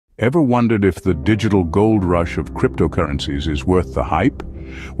Ever wondered if the digital gold rush of cryptocurrencies is worth the hype?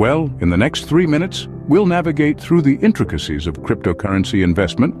 Well, in the next 3 minutes, we'll navigate through the intricacies of cryptocurrency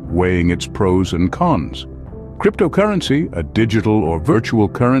investment, weighing its pros and cons. Cryptocurrency, a digital or virtual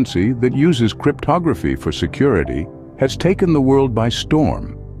currency that uses cryptography for security, has taken the world by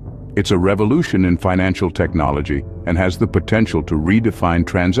storm. It's a revolution in financial technology and has the potential to redefine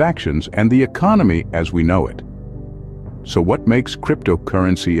transactions and the economy as we know it. So what makes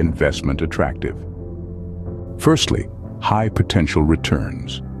cryptocurrency investment attractive? Firstly, high potential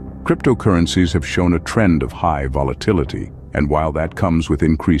returns. Cryptocurrencies have shown a trend of high volatility, and while that comes with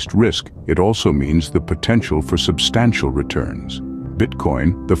increased risk, it also means the potential for substantial returns.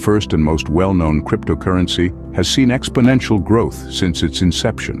 Bitcoin, the first and most well-known cryptocurrency, has seen exponential growth since its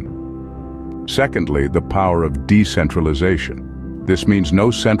inception. Secondly, the power of decentralization. This means no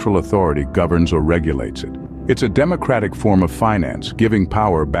central authority governs or regulates it. It's a democratic form of finance, giving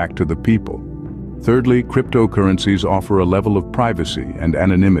power back to the people. Thirdly, cryptocurrencies offer a level of privacy and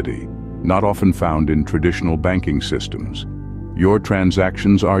anonymity, not often found in traditional banking systems. Your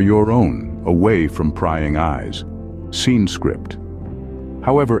transactions are your own, away from prying eyes. Scene script.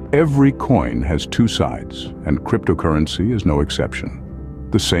 However, every coin has two sides, and cryptocurrency is no exception.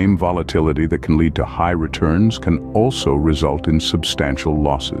 The same volatility that can lead to high returns can also result in substantial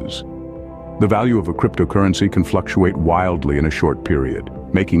losses. The value of a cryptocurrency can fluctuate wildly in a short period,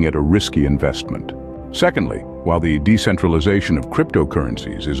 making it a risky investment. Secondly, while the decentralization of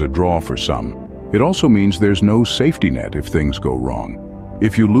cryptocurrencies is a draw for some, it also means there's no safety net if things go wrong.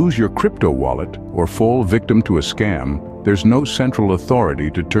 If you lose your crypto wallet or fall victim to a scam, there's no central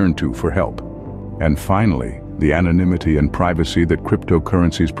authority to turn to for help. And finally, the anonymity and privacy that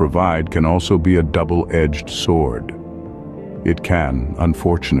cryptocurrencies provide can also be a double-edged sword. It can,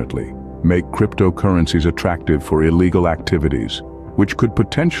 unfortunately, make cryptocurrencies attractive for illegal activities, which could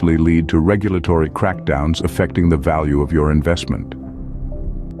potentially lead to regulatory crackdowns affecting the value of your investment.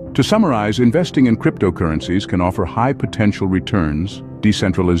 To summarize, investing in cryptocurrencies can offer high potential returns,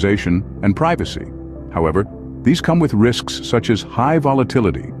 decentralization, and privacy. However, these come with risks such as high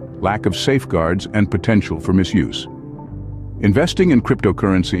volatility, lack of safeguards, and potential for misuse. Investing in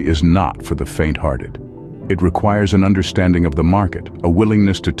cryptocurrency is not for the faint-hearted. It requires an understanding of the market, a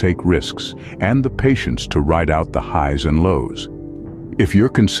willingness to take risks, and the patience to ride out the highs and lows. If you're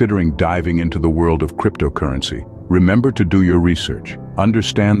considering diving into the world of cryptocurrency, remember to do your research,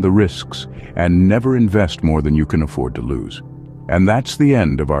 understand the risks, and never invest more than you can afford to lose. And that's the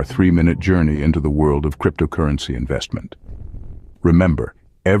end of our 3-minute journey into the world of cryptocurrency investment. Remember,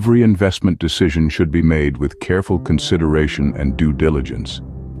 every investment decision should be made with careful consideration and due diligence.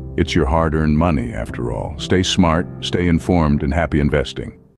 It's your hard-earned money, after all. Stay smart, stay informed, and happy investing.